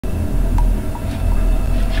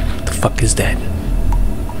fuck is that?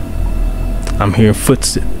 I'm hearing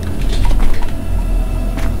footsteps.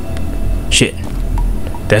 Shit.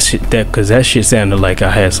 Cause that shit sounded like I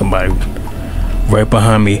had somebody right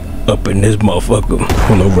behind me up in this motherfucker.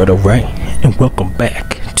 Hello, right, and welcome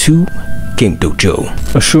back to Game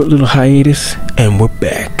Dojo. A short little hiatus, and we're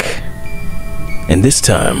back. And this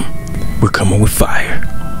time, we're coming with fire.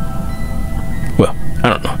 Well, I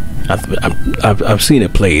don't know. I've seen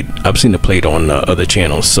it played. I've seen it played on other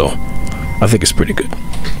channels, so I think it's pretty good.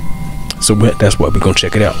 So that's why we're gonna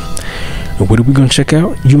check it out. And what are we gonna check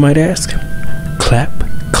out, you might ask? Clap,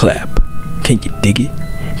 clap. Can you dig it?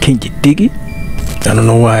 Can you dig it? I don't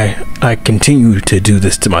know why I continue to do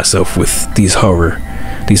this to myself with these horror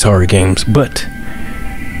games, but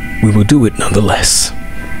we will do it nonetheless.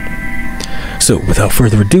 So without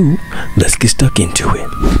further ado, let's get stuck into it.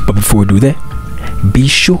 But before we do that, be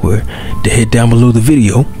sure to head down below the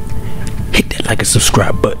video, hit that like and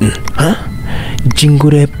subscribe button,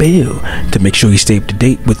 jingle that bell to make sure you stay up to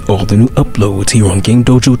date with all the new uploads here on Game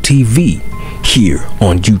Dojo TV, here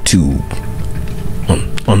on YouTube,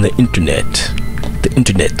 on the internet,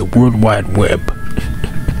 the World Wide Web.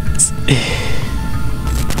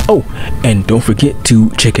 Oh, and don't forget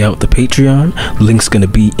to check out the Patreon. Link's gonna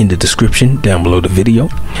be in the description down below the video,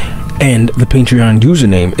 and the Patreon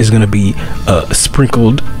username is gonna be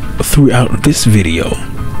sprinkled throughout this video.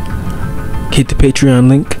 Hit the Patreon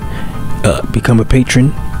link, become a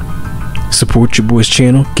patron, support your boy's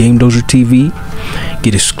channel, Game Dojo TV,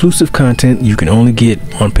 get exclusive content you can only get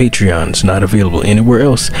on Patreon. It's not available anywhere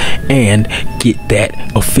else, and get that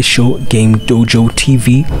official Game Dojo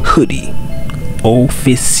TV hoodie.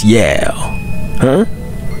 Official. Alright.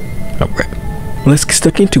 Let's get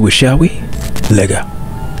stuck into it, shall we? Lego.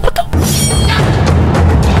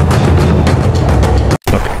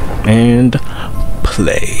 Okay. And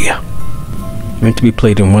play. Meant to be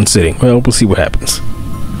played in one sitting. Well, we'll see what happens.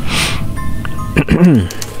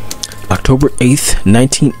 October 8th,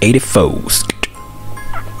 1984.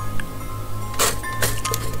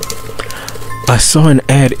 I saw an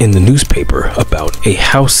ad in the newspaper about a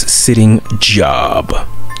house-sitting job.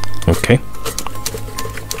 Okay.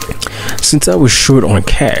 Since I was short on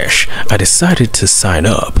cash, I decided to sign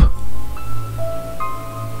up.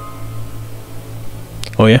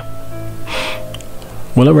 Oh yeah?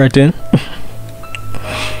 Well, alright then.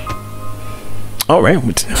 Alright,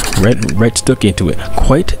 right stuck into it.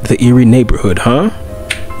 Quite the eerie neighborhood, huh?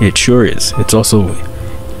 It sure is. It's also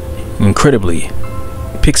incredibly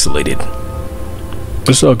pixelated.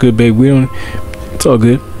 It's all good, babe. It's all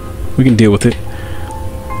good. We can deal with it.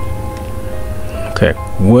 Okay,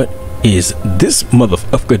 what is this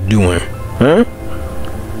motherfucker doing? Huh?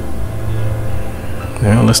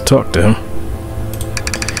 Now let's talk to him.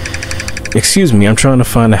 Excuse me, I'm trying to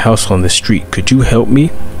find a house on the street. Could you help me?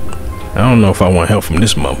 I don't know if I want help from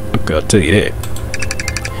this motherfucker, I'll tell you that.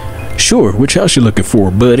 Sure, which house you looking for,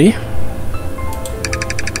 buddy?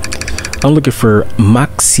 I'm looking for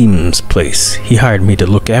Maxim's place. He hired me to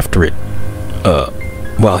look after it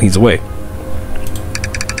while he's away.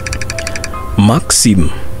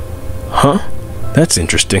 Maxim. Huh? That's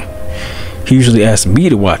interesting. He usually asks me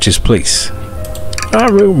to watch his place.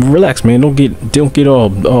 Relax, man. Don't get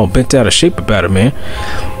all bent out of shape about it, man.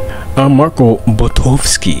 I'm Marco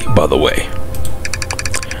Botovsky, by the way.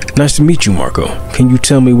 Nice to meet you, Marco. Can you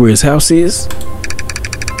tell me where his house is?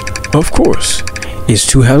 Of course. It's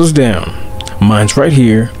 2 houses down. Mine's right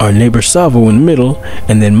here, our neighbor Savo in the middle,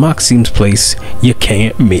 and then Maxim's place you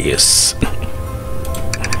can't miss.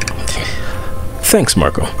 Thanks,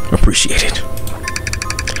 Marco. Appreciate it.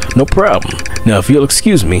 No problem. Now, if you'll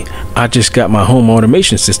excuse me, I just got my home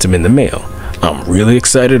automation system in the mail. I'm really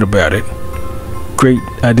excited about it. Great.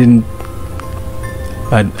 I didn't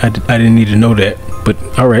need to know that, but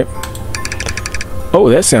all right. Oh,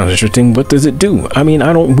 that sounds interesting. What does it do? I mean,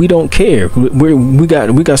 we don't care.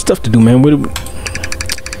 We got stuff to do, man.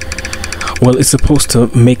 Well, it's supposed to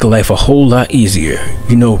make life a whole lot easier.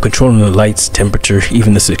 You know, controlling the lights, temperature,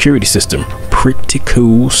 even the security system. Pretty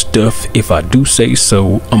cool stuff, if I do say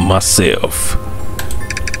so myself.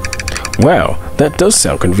 Wow, that does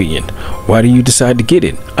sound convenient. Why do you decide to get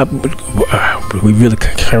it? We really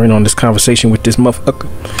carrying on this conversation with this motherfucker?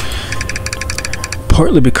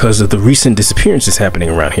 Partly because of the recent disappearances happening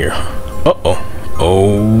around here. Uh-oh.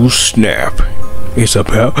 Oh, snap. It's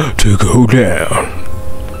about to go down.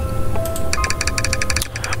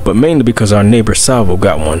 But mainly because our neighbor Salvo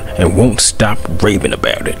got one and won't stop raving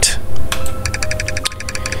about it.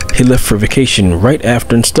 He left for vacation right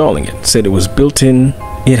after installing it. Said it was built-in.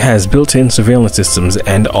 It has built-in surveillance systems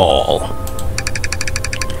and all.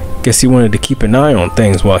 Guess he wanted to keep an eye on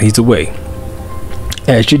things while he's away.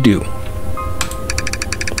 As you do.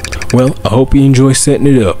 Well, I hope you enjoy setting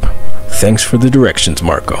it up. Thanks for the directions,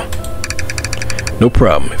 Marco. No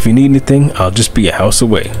problem. If you need anything, I'll just be a house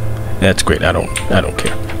away. That's great. I don't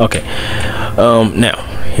care. Okay. Now,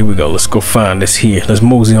 here we go. Let's go find this here. Let's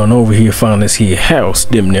mosey on over here, find this here house,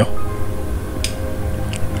 dim now.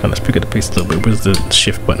 Let's pick up the pace a little bit. Where's the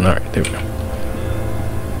shift button? Alright, there we go.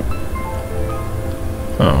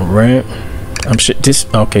 Alright.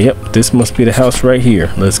 Okay, yep. This must be the house right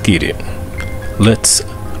here. Let's get it. Let's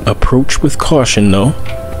approach with caution though.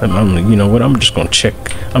 You know what? I'm just gonna check.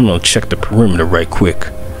 I'm gonna check the perimeter right quick.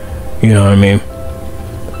 You know what I mean?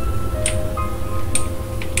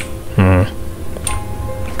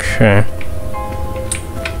 Okay.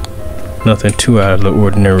 Nothing too out of the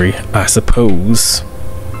ordinary, I suppose.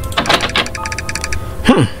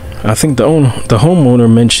 I think the homeowner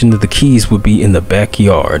mentioned that the keys would be in the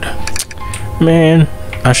backyard. Man,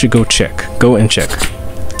 I should go check. Go and check.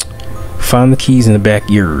 Find the keys in the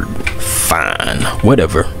backyard. Fine.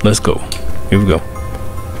 Whatever. Let's go. Here we go.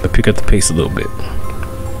 Let's pick up the pace a little bit.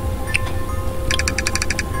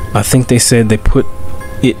 I think they said they put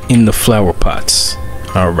it in the flower pots.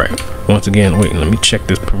 Alright. Once again, wait, let me check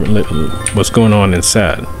this. What's going on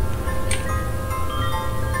inside?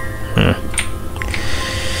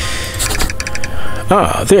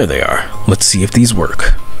 Ah, there they are. Let's see if these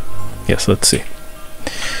work. Yes, let's see.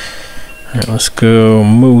 Alright, let's go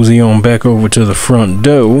mosey on back over to the front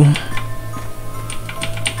door.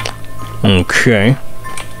 Okay.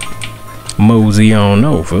 Mosey on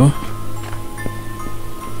over.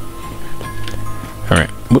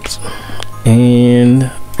 Alright, whoops. And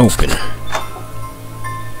open.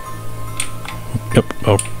 Yep.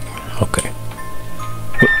 Oh, okay.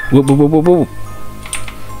 Whoa.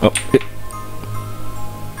 Oh,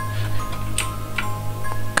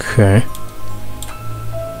 okay.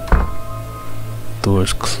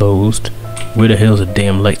 Door's closed. Where the hell's the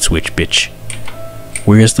damn light switch, bitch?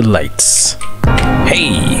 Where's the lights?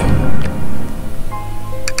 Hey!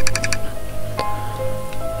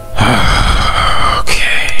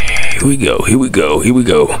 Okay. Here we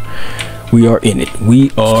go. We are in it.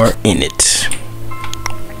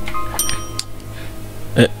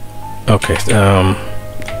 Okay.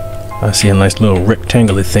 I see a nice little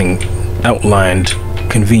rectangular thing outlined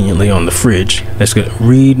conveniently on the fridge. Let's go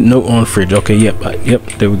read note on fridge. Okay, yep,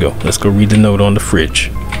 there we go. Let's go read the note on the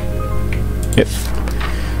fridge. Yep.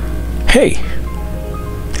 Hey,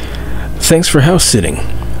 thanks for house sitting.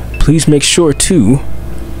 Please make sure to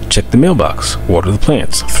check the mailbox, water the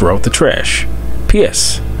plants, throw out the trash.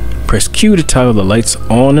 P.S. Press Q to toggle the lights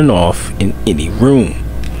on and off in any room.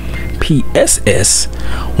 P.S.S.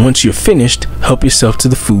 Once you're finished, help yourself to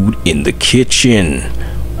the food in the kitchen.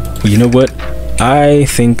 Well, you know what? I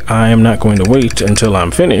think I am not going to wait until I'm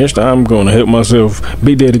finished. I'm going to help myself.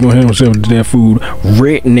 Big Daddy gonna help himself to that food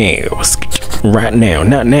right now. Right now.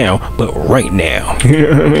 Not now, but right now. You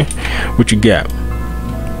know what I mean? What you got?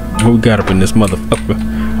 What we got up in this motherfucker?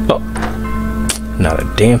 Oh, not a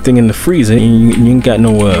damn thing in the freezer. You ain't got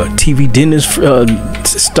no TV dinners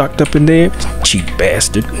stocked up in there. Cheap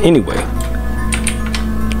bastard. Anyway.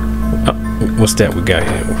 What's that we got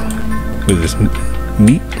here? What is this?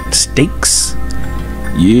 Meat? Steaks?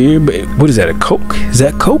 Yeah, but what is that, a Coke? Is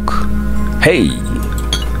that Coke? Hey.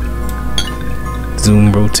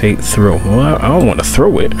 Zoom, rotate, throw. Well, I don't want to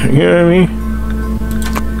throw it. You know what I mean?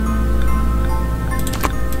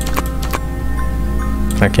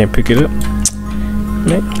 I can't pick it up.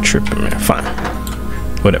 Man, I'm tripping, man. Fine.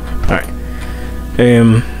 Whatever. Alright.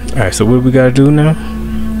 Alright, so what we gotta do now?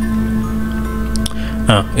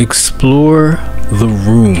 Explore the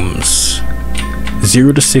rooms.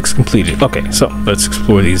 0 to 6 completed. Okay, so let's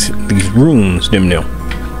explore these rooms, dim now.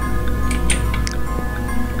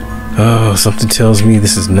 Oh, something tells me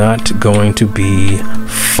this is not going to be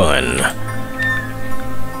fun.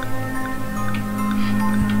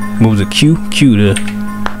 Move the Q to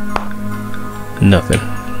nothing.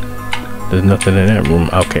 There's nothing in that room.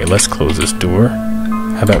 Okay, let's close this door.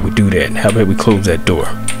 How about we do that? How about we close that door?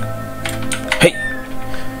 Hey!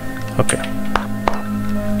 Okay.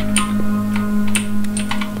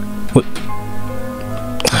 What?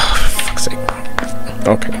 Oh, for fuck's sake.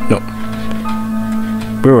 Okay, no.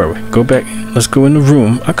 Where are we? Go back. Let's go in the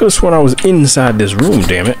room. I could have sworn I was inside this room,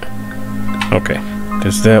 damn it. Okay.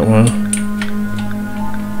 There's that one.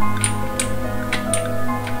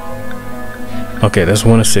 Okay, that's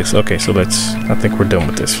 1 of 6. Okay, so let's, I think we're done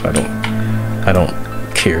with this. I don't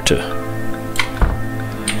care to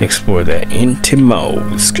explore that.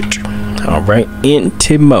 Intimos. Alright,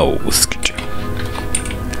 Intimos.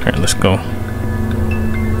 Alright, let's go.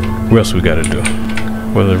 What else we gotta do?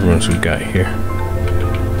 What other rooms we got here?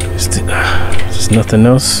 There's nothing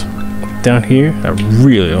else down here. I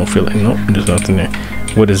really don't feel like, nope, there's nothing there.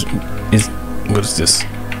 What is this?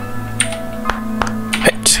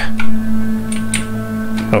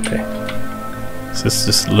 Okay, so it's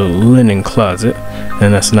this little linen closet,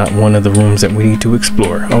 and that's not one of the rooms that we need to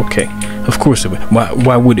explore. Okay, of course it would.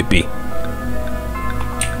 Why would it be?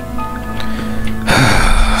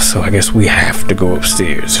 So I guess we have to go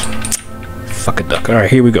upstairs. Fuck a duck. All right,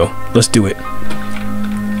 here we go. Let's do it.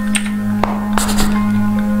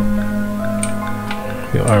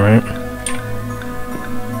 All right.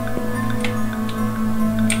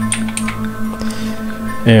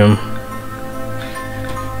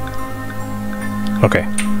 Okay.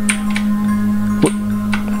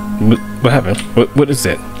 What happened? What is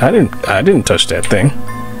that? I didn't touch that thing.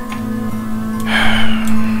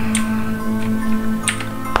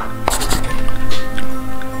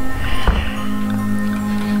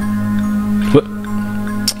 What?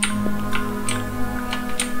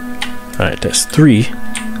 All right, that's 3.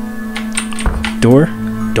 Door.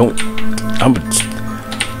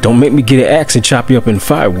 Don't make me get an axe and chop you up in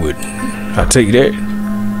firewood. I'll tell you that.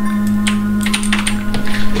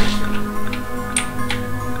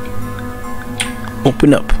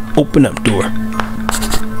 Open up door.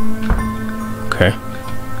 Okay.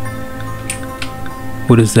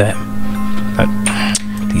 What is that?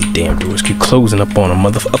 These damn doors keep closing up on a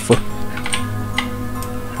motherfucker.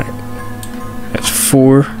 Right. That's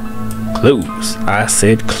 4. Close. I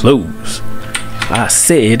said close. I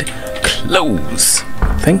said close.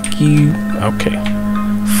 Thank you. Okay.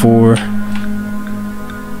 4.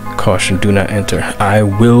 Caution, do not enter. I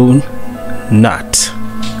will not.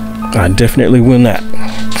 I definitely will not.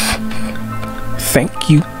 Thank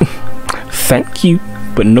you. Thank you,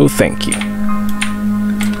 but no thank you.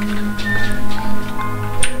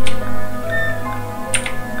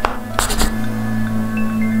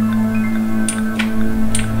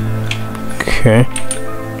 Okay.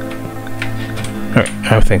 Alright,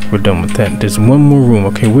 I think we're done with that. There's one more room.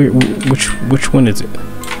 Okay, which one is it?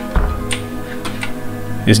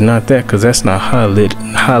 It's not that, because that's not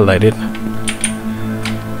highlighted.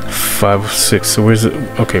 5 or 6. So where's it?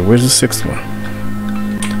 Okay, where's the 6th one?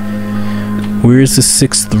 Where's the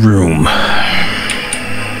 6th room?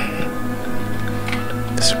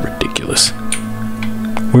 This is ridiculous.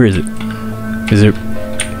 Where is it? Is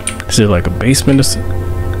there like a basement or something?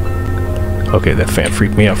 Okay, that fan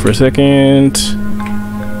freaked me out for a second.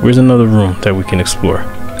 Where's another room that we can explore?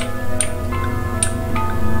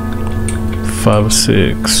 5 or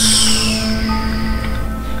 6.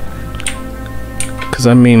 Because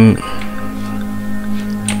I mean,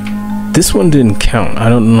 this one didn't count. I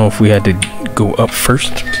don't know if we had to go up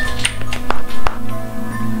first.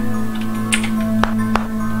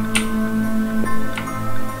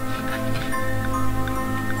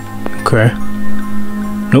 Okay.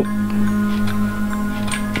 Nope.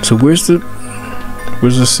 So where's the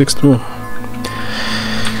 6th room?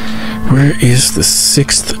 Where is the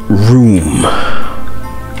 6th room?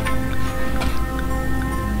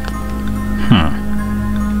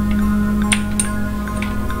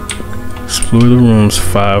 Explore the rooms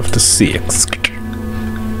 5 to 6.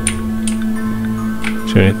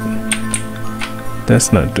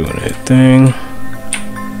 That's not doing anything.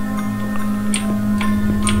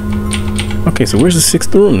 Okay, so where's the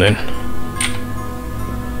 6th room then?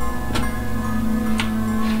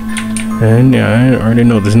 And yeah, I already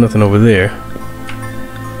know there's nothing over there.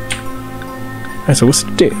 Alright, so what's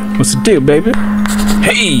the deal? What's the deal, baby?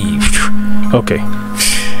 Hey! Okay.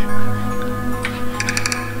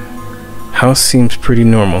 House seems pretty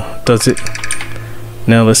normal, does it?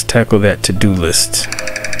 Now let's tackle that to-do list.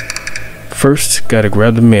 First, gotta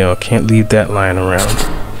grab the mail. Can't leave that lying around.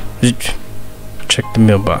 Check the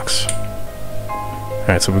mailbox.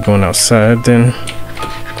 Alright, so we're going outside then.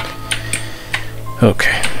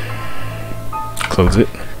 Okay. Close it.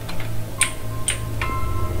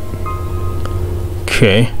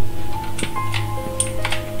 Okay.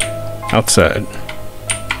 Outside.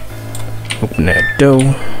 Open that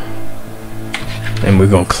door. And we're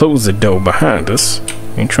gonna close the door behind us.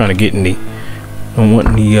 Ain't trying to get any. Don't want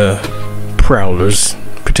any prowlers,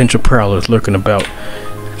 potential prowlers lurking about,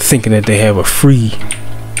 thinking that they have a free,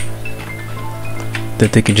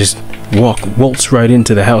 that they can just waltz right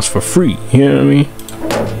into the house for free. You know what I mean?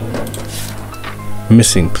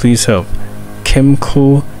 Missing, please help.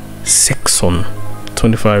 Chemical Sexon,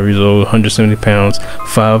 25 years old, 170 pounds,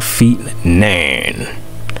 5 feet 9.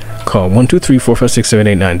 Call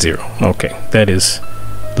 123-456-7890. Okay, that is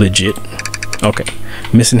legit. Okay,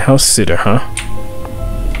 missing house sitter, huh?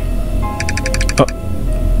 Oh,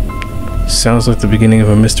 Sounds like the beginning of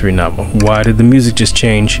a mystery novel. Why did the music just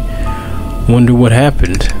change? Wonder what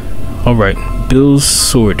happened. Alright, bills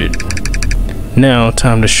sorted. Now,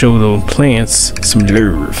 time to show those plants some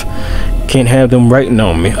love. Can't have them wilting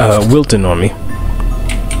on me.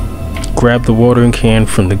 Grab the watering can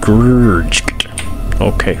from the garage.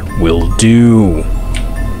 Okay, will do.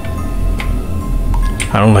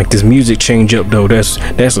 I don't like this music change up though. That's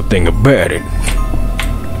the thing about it.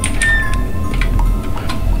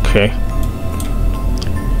 Okay.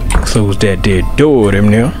 Close that dead door them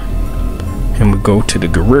now. And we go to the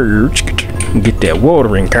garage and get that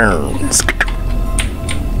watering can.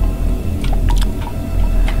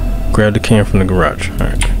 Grab the can from the garage.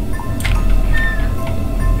 Alright.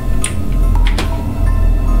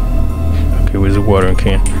 Okay, where's the watering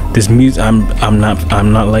can? This music I'm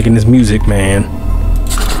not liking this music, man.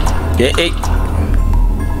 Yeah, hey.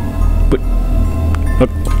 But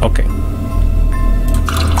okay.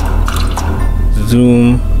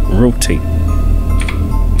 Zoom, rotate.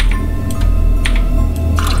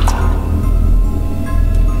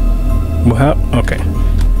 Well, how? Okay.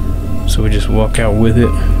 So we just walk out with it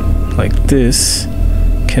like this.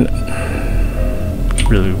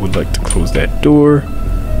 Really would like to close that door.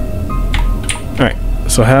 All right.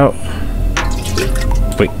 So how?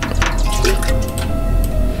 Wait.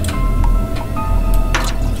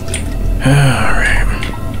 All right.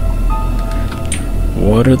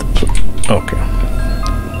 Water the okay.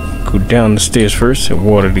 Go down the stairs first and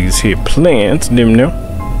water these here plants. Them now.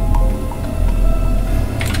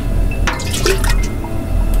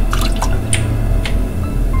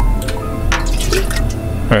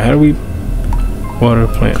 Alright, how do we water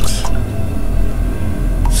the plants?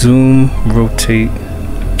 Zoom, rotate.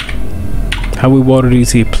 How we water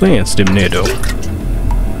these here plants, them there though?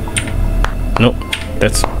 Nope,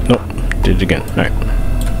 nope, did it again. Alright.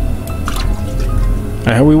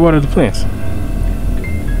 Alright, how we water the plants?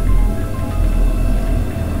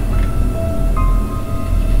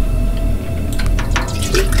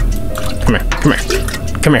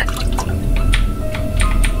 Come here.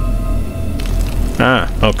 Ah,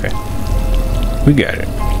 okay. We got it.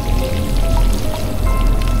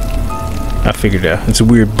 I figured out. It's a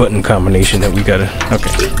weird button combination that we gotta.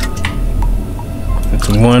 Okay. It's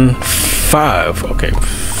 1, 5. Okay,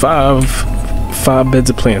 5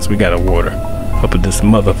 beds of plants we gotta water up at this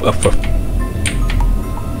motherfucker.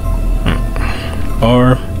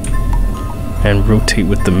 R and rotate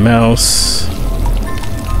with the mouse.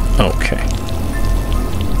 Okay.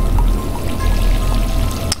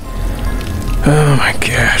 Oh my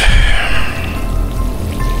god.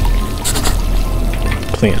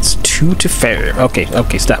 Plants 2 to 5. Okay,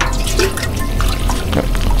 stop. Oh,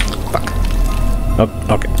 fuck. Oh,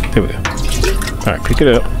 okay, there we go. Alright, pick it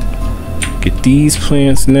up. Get these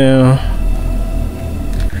plants now.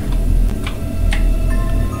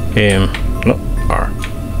 No, R.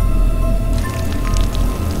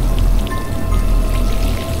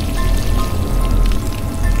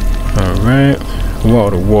 Alright.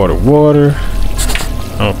 Water.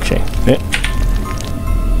 Okay. Damn it.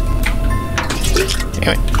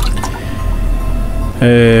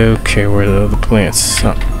 Okay, where are the other plants?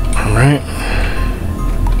 Alright.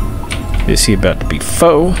 Is he about to be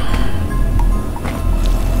foe?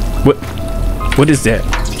 What is that?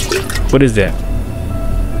 What is that?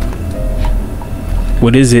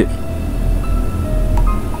 What is it?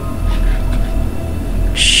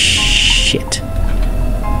 Shit.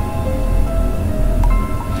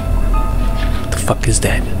 The fuck is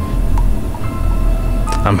that?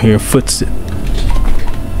 I'm hearing footsteps.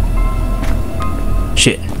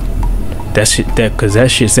 Shit. Cause that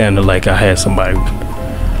shit sounded like I had somebody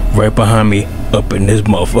right behind me up in this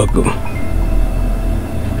motherfucker.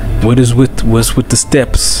 What's with the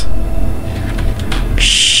steps?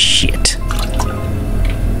 Shit.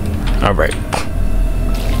 Alright.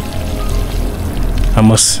 I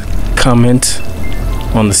must comment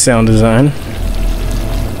on the sound design.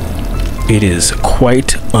 It is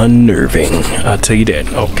quite unnerving, I'll tell you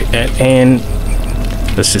that. Okay, and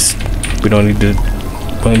let's just, we don't even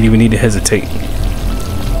need to hesitate.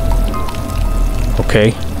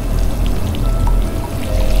 Okay.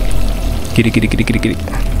 Get it.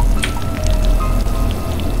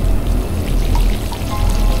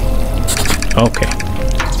 Okay.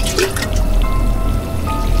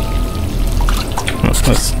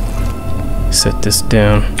 Let's set this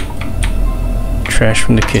down. Trash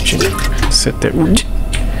from the kitchen. Set that.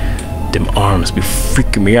 Them arms be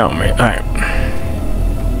freaking me out, man. Alright.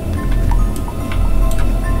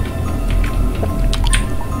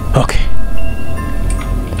 Okay.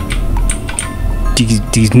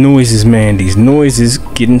 These noises, man. These noises.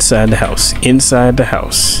 Get inside the house. Inside the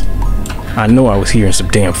house. I know I was hearing some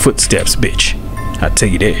damn footsteps, bitch. I tell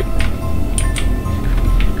you that.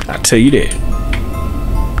 I tell you that.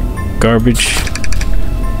 Garbage.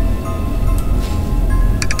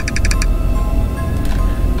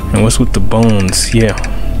 And what's with the bones? Yeah.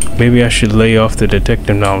 Maybe I should lay off the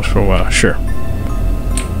detective novels for a while. Sure.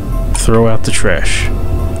 Throw out the trash.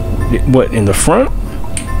 What, in the front?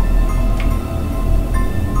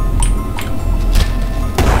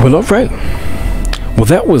 Well, alright. Well,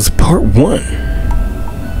 that was part 1.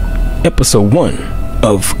 Episode 1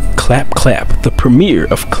 of Clap Clap. The premiere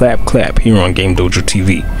of Clap Clap here on Game Dojo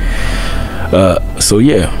TV. So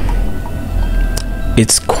yeah.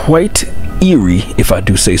 It's quite eerie, if I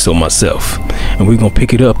do say so myself. And we're gonna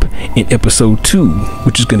pick it up in episode 2,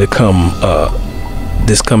 which is gonna come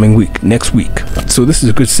this coming week, next week. So this is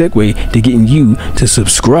a good segue to getting you to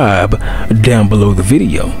subscribe down below the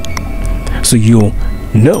video, so you'll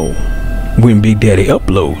know when Big Daddy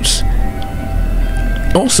uploads.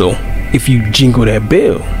 Also, if you jingle that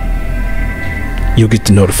bell, you'll get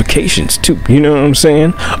the notifications too. You know what I'm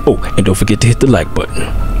saying? Oh, and don't forget to hit the like button.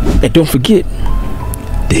 And don't forget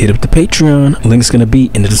to hit up the Patreon. Link's gonna be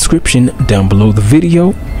in the description down below the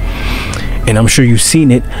video. And I'm sure you've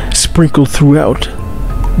seen it sprinkled throughout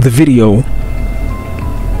the video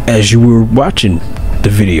as you were watching the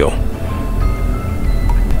video.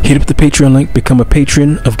 Hit up the Patreon link, become a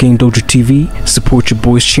patron of Game Dojo TV, support your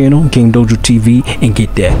boy's channel, Game Dojo TV, and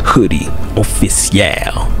get that hoodie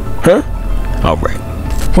official. Huh? Alright.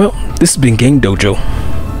 Well, this has been Game Dojo.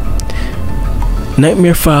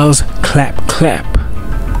 Nightmare Files Clap Clap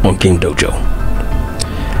on Game Dojo.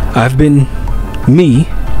 I've been me,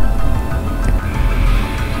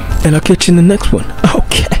 and I'll catch you in the next one.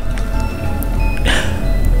 Okay.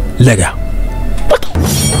 Leg out.